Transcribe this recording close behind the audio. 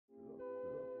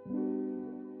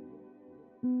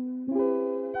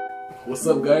What's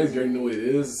up, guys? You already know what it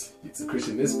is. It's the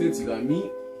Christian Misfits. You got me.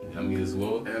 And me as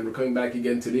well. And we're coming back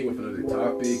again today with another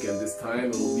topic. And this time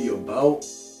it will be about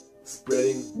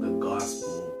spreading the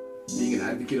gospel, being an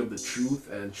advocate of the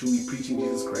truth, and truly preaching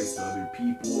Jesus Christ to other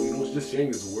people. You know, just sharing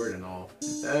His word and all.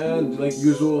 And like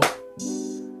usual,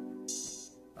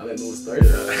 I'll let Noah start.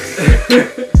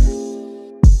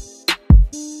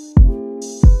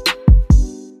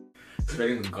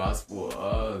 Spreading the gospel,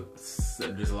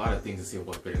 there's a lot of things to say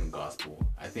about spreading the gospel.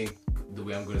 I think the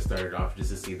way I'm going to start it off, just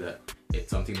to say that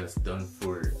it's something that's done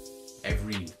for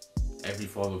every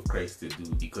follower of Christ to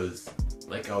do, because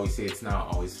like I always say, it's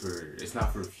not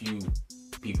for a few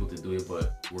people to do it,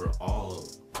 but we're all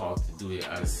called to do it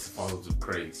as followers of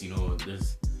Christ. You know,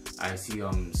 I have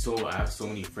so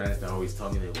many friends that always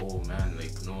tell me like, oh man,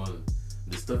 like, you know,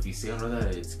 the stuff you say on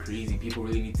that, it's crazy, people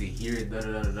really need to hear it,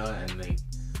 and like,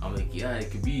 I'm like, yeah,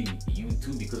 it could be you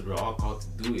too, because we're all called to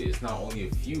do it. It's not only a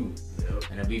few. Yep.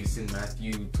 And I believe it's in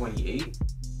Matthew 28.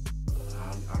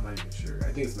 I'm not even sure.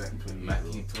 I think it's Matthew 28.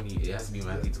 Matthew 28. It has to be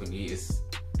Matthew 28.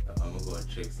 I'm gonna go and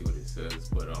check, see what it says.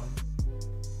 But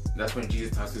that's when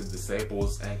Jesus talks to His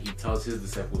disciples, and He tells His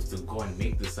disciples to go and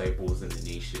make disciples in the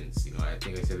nations. You know, I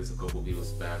think I said this a couple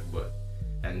videos back,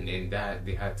 and in that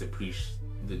they had to preach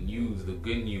the news, the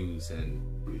good news, and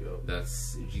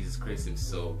that's Jesus Christ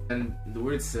Himself. And the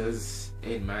word says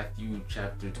in Matthew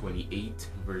chapter 28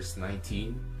 verse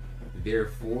 19,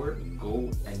 therefore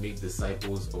go and make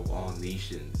disciples of all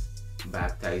nations,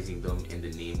 baptizing them in the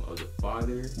name of the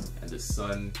Father and the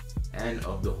Son and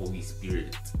of the Holy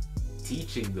Spirit,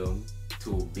 teaching them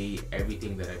to obey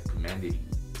everything that I've commanded you.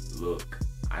 Look,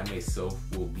 I myself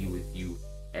will be with you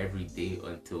every day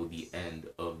until the end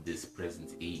of this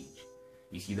present age.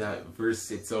 You see, that verse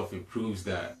itself, it proves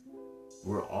that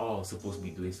we're all supposed to be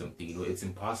doing something. You know, it's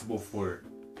impossible for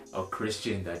a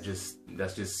Christian that's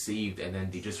just saved and then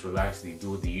they just relax, they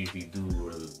do what they usually do,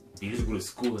 or they just go to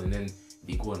school and then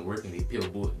they go and work and they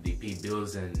pay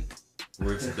bills and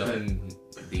work's done,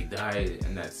 they die,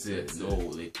 and that's it. No,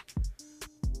 like,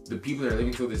 the people that are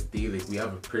living till this day, like, we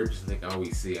have a purpose, like I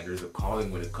always say, and there's a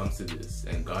calling when it comes to this.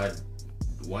 And God,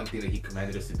 one thing that He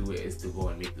commanded us to do is to go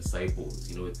and make disciples.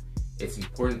 You know, it's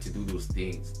important to do those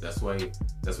things. That's why you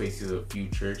see a few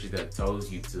churches that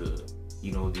tells you to,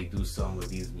 you know, they do some of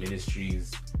these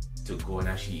ministries to go and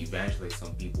actually evangelize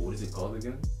some people. What is it called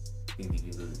again? I think they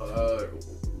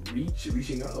do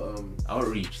reaching out.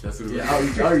 Outreach. That's what it is.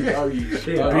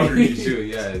 Outreach. Outreach.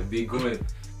 Yeah, they go and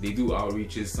they do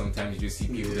outreaches. Sometimes you just see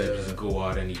people that just go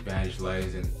out and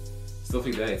evangelize and stuff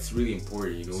like that. It's really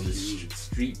important, you know. The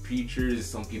street preachers,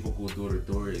 some people go door to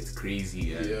door. It's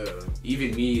crazy. And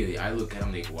even me, I look at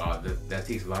them like, wow, that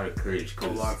takes a lot of courage. A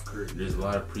lot of courage. There's a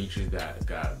lot of preachers that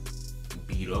got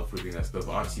beat up for doing that stuff.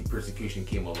 Obviously, persecution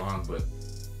came along, but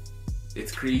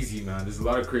it's crazy, man. There's a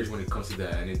lot of courage when it comes to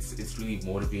that, and it's really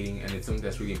motivating, and it's something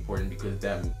that's really important, because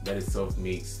that itself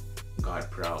makes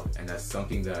God proud, and that's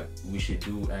something that we should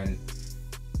do. And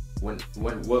one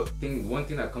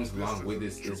thing that comes along with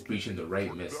this is preaching the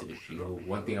right message. You know,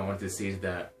 one thing I want to say is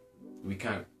that we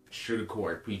can't sugarcoat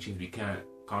our preaching. We can't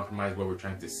compromise what we're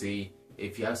trying to say.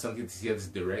 If you have something to say that's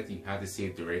direct, you have to say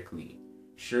it directly.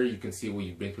 Sure, you can say what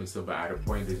you've been through and stuff, but at a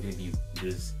point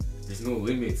there's no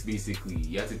limits. Basically,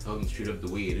 you have to tell them straight up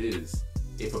the way it is.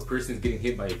 If a person's getting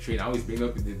hit by a train, I always bring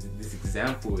up this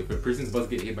example. If a person's about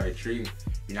to get hit by a train,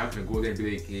 you're not gonna go there and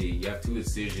be like, hey, you have two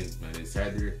decisions, man. It's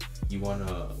either you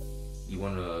wanna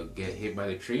get hit by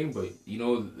the train, but you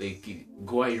know, like,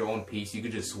 go at your own pace. You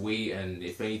could just wait, and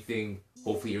if anything,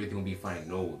 hopefully everything will be fine.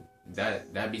 No,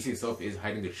 that basically itself is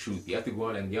hiding the truth. You have to go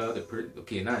out and yell at the person.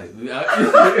 Okay, not in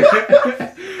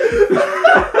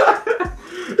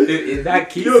that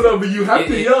case. But you have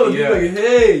to yell and be like,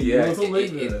 hey,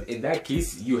 in that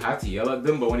case, you have to yell at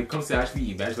them. But when it comes to actually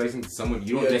evangelizing to someone,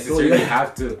 you don't necessarily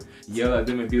have to yell at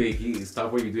them and be like, hey,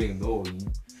 stop what you're doing. No,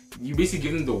 you basically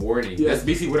give them the warning. That's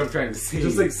basically what I'm trying to say.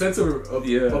 Just like sense of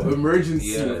emergency.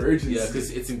 Yeah,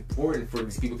 because it's important for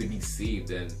these people to be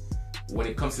saved. And when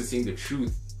it comes to saying the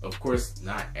truth, of course,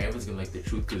 not everyone's gonna like the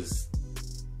truth, because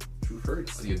truth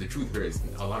hurts. Yeah, the truth hurts.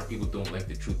 A lot of people don't like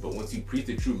the truth, but once you preach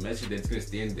the true message, then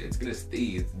it's gonna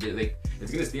stay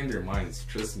in their minds.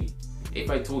 Trust me. If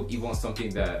I told Yvonne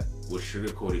something that was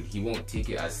sugarcoated, he won't take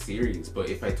it as serious. But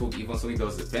if I told Yvonne something that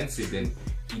was offensive, then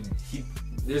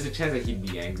there's a chance that he'd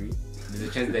be angry. There's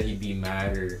a chance that he'd be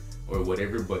mad or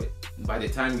whatever. But by the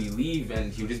time we leave,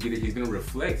 and he'll just be there, he's gonna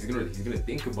reflect. He's gonna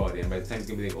think about it. And by the time he's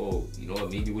gonna be like, oh, you know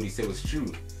what, maybe what he said was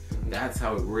true. That's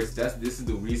how it works. This is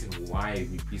the reason why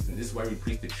we preach. This is why we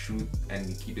preach the truth, and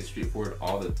we keep it straightforward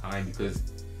all the time, because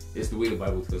it's the way the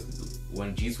Bible tells us to do it.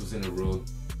 When Jesus was in the world,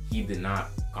 he did not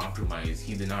compromise.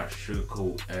 He did not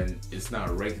sugarcoat, and it's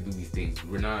not right to do these things.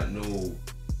 We're not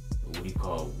what do you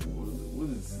call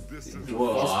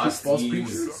false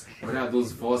preachers. We're not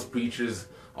those false preachers.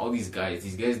 All these guys,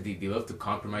 they love to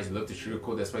compromise, they love to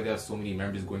sugarcoat. That's why they have so many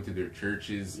members going to their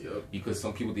churches. Yep. Because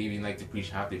some people, they even like to preach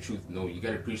half the truth. No, you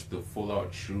gotta preach the full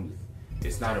out truth.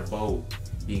 It's not about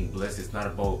being blessed. It's not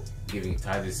about giving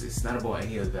tithes. It's not about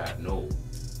any of that. No,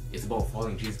 it's about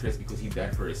following Jesus Christ because he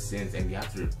died for his sins, and we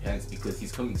have to repent because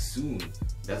he's coming soon.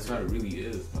 That's what it really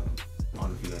is, man. I don't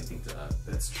know if you got anything to add.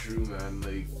 That's true, man.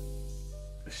 Like,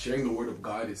 sharing the word of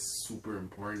God is super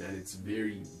important, and it's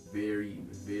very, very,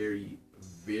 very,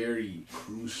 very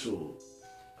crucial.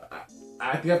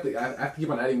 I have to keep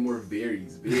on adding more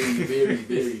varies. Very, very,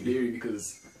 very, very,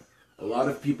 because a lot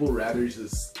of people rather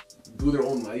just do their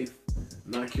own life,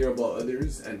 not care about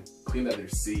others, and claim that they're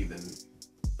saved. And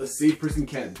a saved person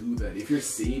can't do that. If you're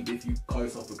saved, if you call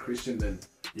yourself a Christian, then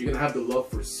you're gonna have the love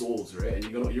for souls, right? And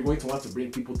you're going to want to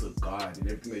bring people to God in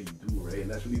everything that you do, right? And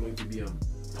that's really going to be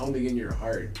pounding in your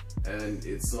heart. And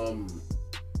it's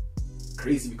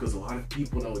crazy because a lot of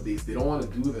people nowadays, they don't want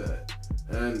to do that.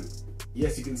 And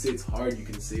yes, you can say it's hard. You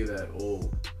can say that,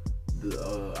 oh,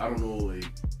 I don't know, like,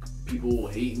 people will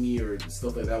hate me or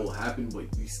stuff like that will happen, but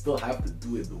you still have to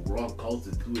do it. We're all called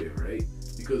to do it, right?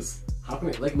 Because how can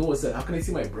I, like Noah said, how can I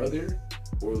see my brother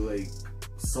or like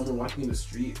someone walking in the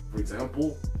street, for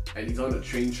example, and he's on a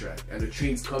train track and the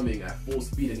train's coming at full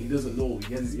speed and he doesn't know,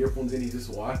 he has his earphones in, he's just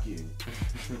walking.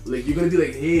 Like, you're gonna be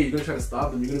like, hey, you're gonna try to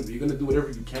stop them, you're gonna do whatever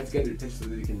you can to get their attention so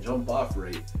that they can jump off,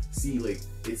 right? See, like,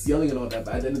 it's yelling and all that,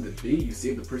 but at the end of the day, you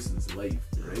save the person's life,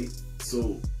 right?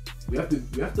 So we have to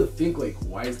think like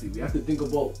wisely. We have to think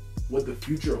about what the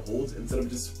future holds instead of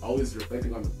just always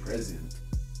reflecting on the present.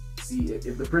 See,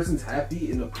 if the person's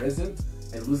happy in the present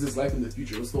and loses life in the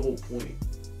future, what's the whole point?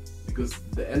 Because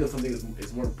the end of something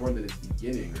is more important than its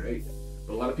beginning, right?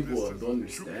 But a lot of people don't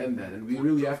understand that, and we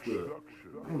really have to,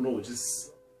 I don't know,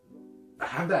 just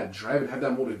have that drive and have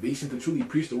that motivation to truly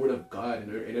preach the word of God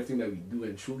and everything that we do,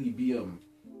 and truly be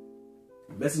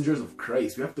messengers of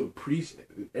Christ. We have to preach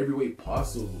in every way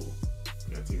possible.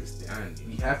 You gotta take a stand.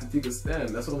 We have to take a stand.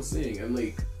 That's what I'm saying. And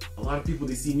like, a lot of people,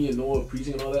 they see me and Noah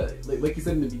preaching and all that, like you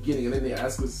said in the beginning, and then they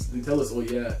ask us, they tell us, oh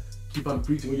yeah, keep on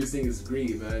preaching, what you're saying is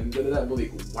great, man, da, da, da. But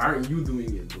like, why aren't you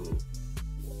doing it, bro?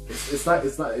 It's not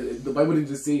the Bible didn't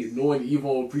just say no and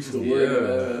evil preach the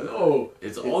word. No,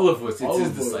 it's all of us. It's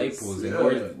his disciples.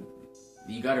 Yeah.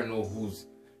 You gotta know who's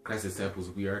Christ's disciples.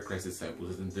 We are Christ's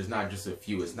disciples. There's not just a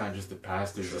few. It's not just the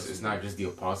pastors. It's not just the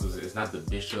apostles. It's not the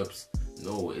bishops.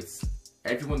 No, it's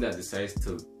everyone that decides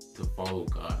to follow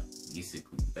God.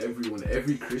 Basically, everyone,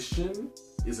 every Christian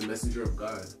is a messenger of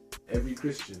God. Every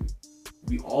Christian.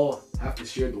 We all have to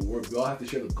share the word. We all have to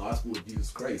share the gospel of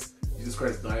Jesus Christ. Jesus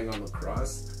Christ dying on the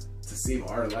cross to save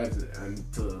our lives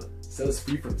and to set us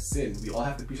free from sin. We all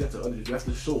have to preach that to others. We have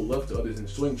to show love to others, and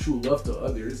showing true love to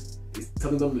others is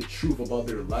telling them the truth about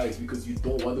their lives, because you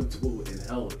don't want them to go in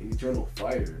hell, in eternal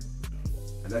fire.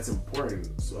 And that's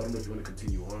important. So I don't know if you want to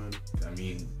continue on. I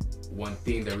mean, one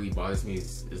thing that really bothers me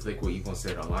is like what Yvonne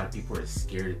said, a lot of people are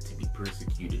scared to be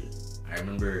persecuted. I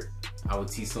remember I would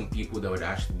see some people that would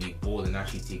actually be bold and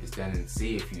actually take a stand and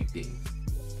say a few things.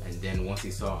 And then once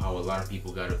they saw how a lot of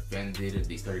people got offended and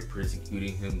they started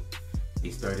persecuting him, they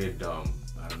started,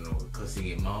 I don't know, cussing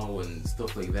him out and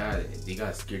stuff like that. They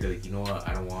got scared, like, you know what,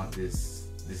 I don't want this.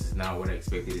 This is not what I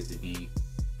expected it to be.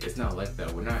 It's not like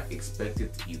that. We're not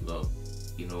expected to be loved,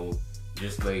 you know.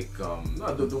 Just like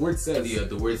no, the word says. Yeah,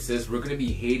 the word says we're gonna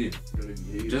be hated.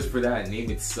 Just for that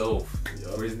name itself.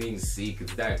 Yep. For his name's sake,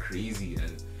 it's that crazy,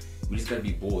 and we just gotta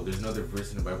be bold. There's another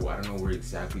verse in the Bible, I don't know where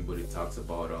exactly, but it talks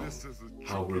about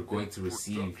how we're going to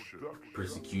receive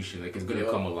persecution. Like, it's gonna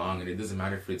come along, and it doesn't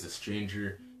matter if it's a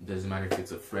stranger, it doesn't matter if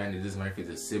it's a friend, it doesn't matter if it's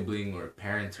a sibling or a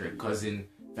parent or a cousin,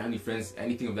 family, friends,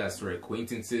 anything of that sort,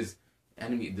 acquaintances,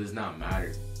 enemy, it does not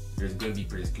matter. There's gonna be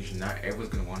persecution. Not everyone's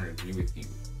gonna want to agree with you.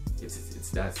 It's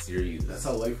that serious. That's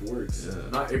how life works. Yeah.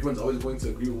 Not everyone's always going to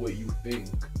agree with what you think.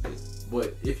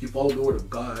 But if you follow the word of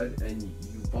God and you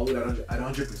follow it at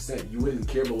 100%, you wouldn't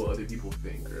care about what other people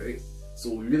think, right?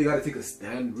 So we really got to take a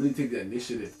stand, really take the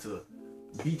initiative to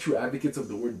be true advocates of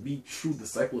the word, be true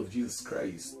disciple of Jesus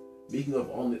Christ, making of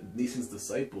all nations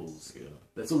disciples. Yeah.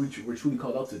 That's what we're truly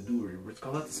called out to do. We're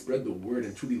called out to spread the word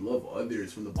and truly love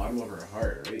others from the bottom of our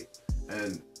heart, right?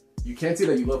 And you can't say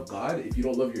that you love God if you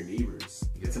don't love your neighbors.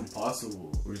 It's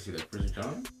impossible. Where do you see that? 1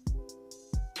 John?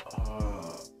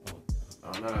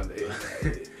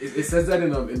 It says that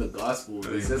in the gospel.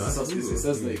 It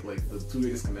says like the two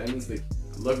greatest commandments, like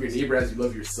love your neighbor as you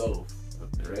love yourself,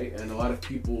 right? And a lot of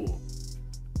people,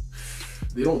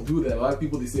 they don't do that. A lot of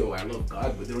people, they say, "Oh, I love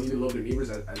God," but they don't even love their neighbors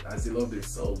as they love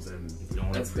themselves, and They don't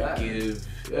want to forgive.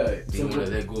 Yeah, They want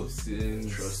to let go of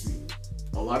sins. trust me.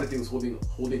 A lot of things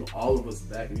holding all of us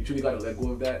back, and you truly got to let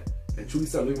go of that and truly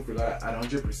start living for God at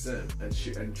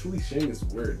 100%, and truly sharing His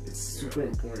word. It's super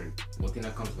important. One thing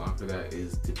that comes along for that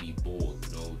is to be bold.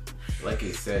 You know, like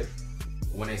I said,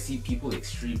 when I see people like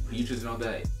street preachers and all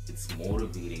that, it's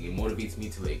motivating. It motivates me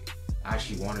to like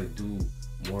actually want to do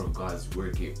more of God's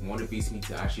work. It motivates me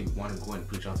to actually want to go and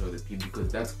preach out to other people, because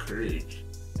that's courage.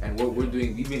 And what we're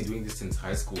doing, we've been doing this since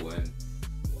high school, and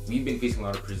we've been facing a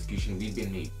lot of persecution. We've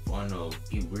been made fun of.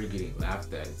 We're getting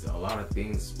laughed at. A lot of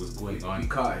things was going on. We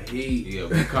caught hate. Yeah,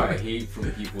 we caught hate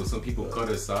from people. Some people cut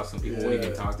us off. Some people won't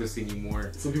even talk to us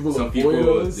anymore. Some people us. They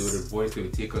would avoid. They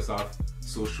would take us off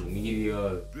social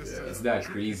media. It's that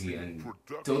crazy, and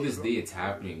till this day it's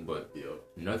happening. But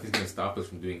nothing's gonna stop us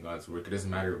from doing God's work. It doesn't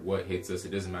matter what hits us.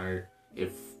 It doesn't matter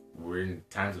if we're in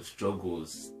times of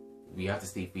struggles. We have to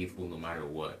stay faithful no matter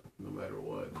what. No matter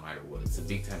what. No matter what. It's a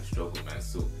big time struggle, man.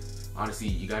 So honestly,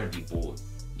 you gotta be bold.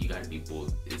 You gotta be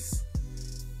bold. It's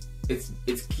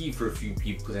key for a few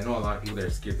people, because I know a lot of people that are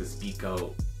scared to speak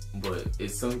out, but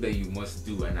it's something that you must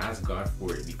do, and ask God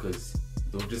for it, because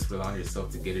don't just rely on yourself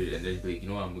to get it and then be like, you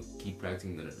know what, I'm gonna keep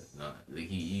practicing. No. Like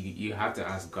you have to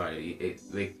ask God.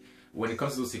 Like when it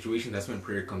comes to those situations, that's when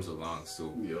prayer comes along.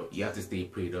 So you have to stay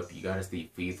prayed up. You gotta stay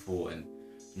faithful, and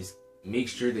just make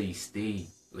sure that you stay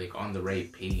like on the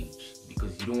right page,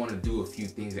 because you don't want to do a few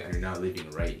things that are not living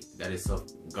right. That is stuff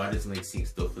God doesn't like seeing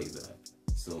stuff like that.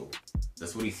 So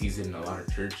that's what He sees in a lot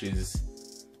of churches.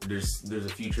 There's a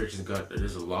few churches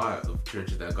there's a lot of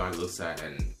churches that God looks at,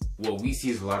 and what we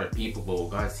see is a lot of people, but what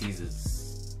God sees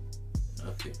is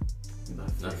nothing.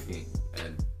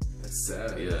 And that's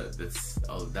sad. Yeah,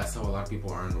 that's how a lot of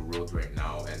people are in the world right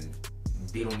now, and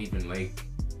they don't even like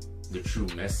the true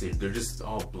message. They're just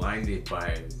all blinded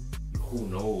by who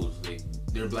knows. Like,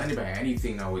 they're blinded by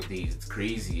anything nowadays. It's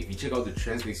crazy. If you check out the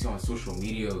trends they see on social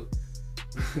media,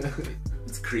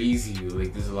 it's crazy.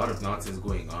 Like, there's a lot of nonsense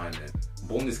going on, and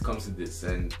boldness comes to this,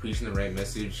 and preaching the right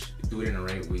message, do it in the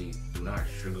right way. Do not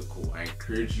sugarcoat. I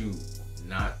encourage you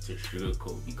not to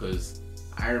sugarcoat, because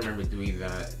I remember doing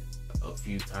that a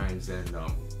few times, and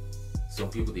some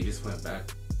people, they just went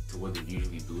back to what they're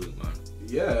usually doing, man.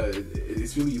 Yeah,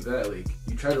 it's really that, like,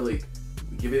 you try to like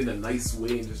give it in a nice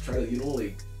way and just try to, you know,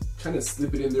 like trying to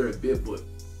slip it in there a bit, but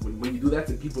when you do that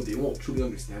to people, they won't truly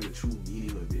understand the true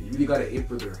meaning of it. You really gotta aim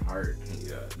for their heart.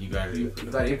 Yeah, you gotta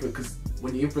aim for, because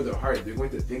when you aim for their heart, they're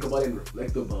going to think about it and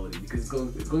reflect about it, because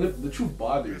it's going to the truth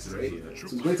bothers, right? So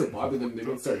it's going to bother them. They're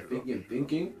going to start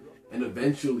thinking, and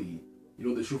eventually, you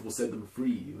know, the truth will set them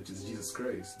free, which is Jesus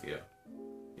Christ.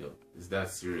 Yeah, it's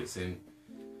that serious, and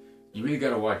you really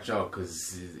gotta watch out,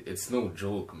 because it's no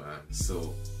joke, man.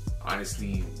 So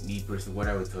honestly, me personally, what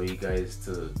I would tell you guys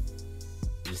to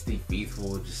just stay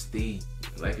faithful, just stay,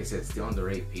 like I said, stay on the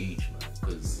right page, man,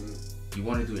 because you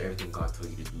want to do everything God tells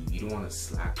you to do. You don't want to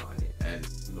slack on it. And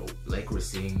like we're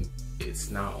saying, it's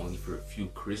not only for a few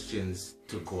Christians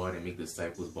to go out and make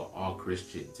disciples, but all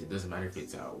Christians. It doesn't matter if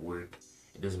it's at work,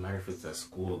 it doesn't matter if it's at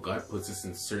school. God puts us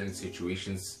in certain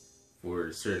situations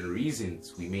for certain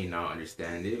reasons. We may not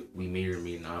understand it, we may or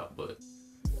may not, but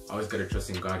always gotta trust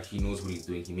in God. He knows what He's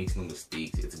doing. He makes no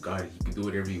mistakes. It's God. He can do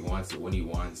whatever He wants when He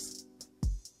wants.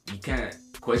 You can't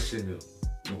question Him.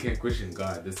 You can't question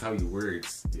God. That's how He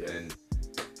works. And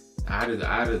I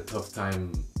had a tough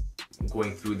time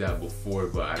going through that before,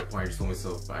 but at a point I just told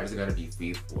myself, I just gotta be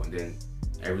faithful, and then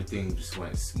everything just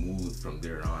went smooth from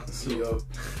there on. So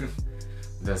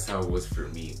that's how it was for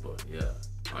me. But yeah,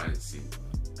 honestly.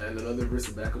 And another verse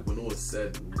to back up what Noah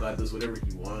said: God does whatever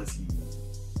He wants.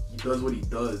 He does what He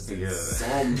does. Yeah.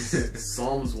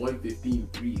 Psalms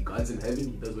 115:3. God's in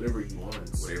heaven. He does whatever He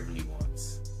wants. Whatever He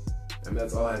wants. And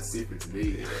that's all I have to say for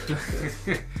today.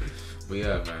 But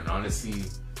yeah, man, honestly,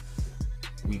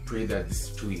 we pray that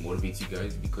this truly motivates you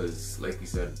guys, because like we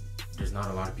said, there's not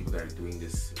a lot of people that are doing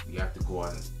this. You have to go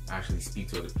out and actually speak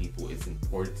to other people. It's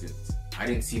important. I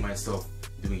didn't see myself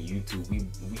doing YouTube. We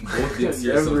both didn't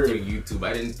see ourselves doing YouTube.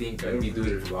 I didn't think I'd be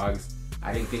doing vlogs.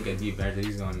 I didn't think I'd be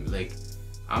evangelizing on, like,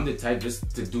 I'm the type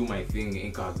just to do my thing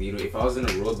incognito. If I was in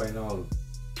a road by now,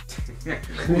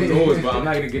 who knows, but I'm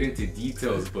not gonna get into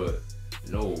details. But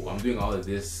no, I'm doing all of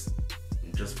this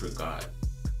just for God,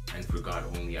 and for God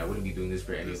only. I wouldn't be doing this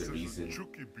for any other reason.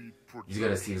 You just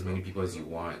gotta see as many people as you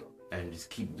want, and just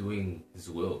keep doing His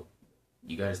will.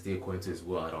 You gotta stay according to His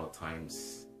will at all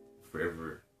times,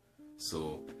 forever.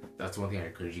 So that's one thing I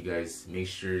encourage you guys. Make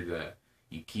sure that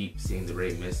you keep saying the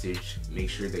right message. Make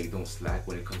sure that you don't slack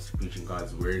when it comes to preaching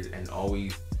God's word, and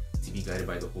always to be guided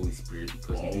by the Holy Spirit,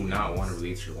 because you do not want to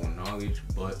relate to your own knowledge,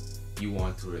 but you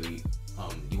want to relate,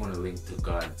 you want to link to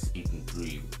God speaking through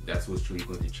you. That's what's truly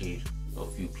going to change a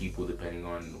few people, depending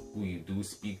on who you do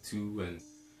speak to and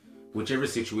whichever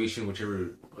situation,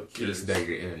 whichever case that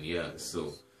you're in. Yeah,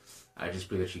 so I just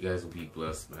pray that you guys will be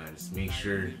blessed, man. Just make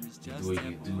sure you do what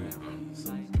you do,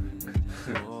 so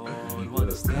be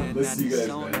blessed. God bless you guys,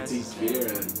 man. Take care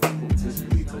and hope this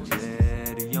really touches you.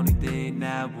 The only thing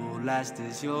that will last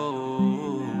is you,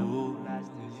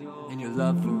 and your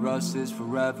love for us is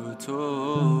forever too.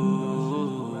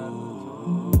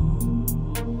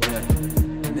 Yeah,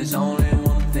 and there's only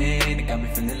one thing that got me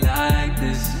feeling like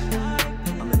this.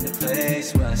 I'm in the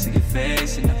place where I see your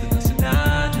face and nothing else, and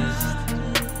I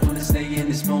just wanna stay in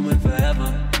this moment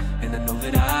forever. And I know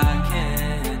that I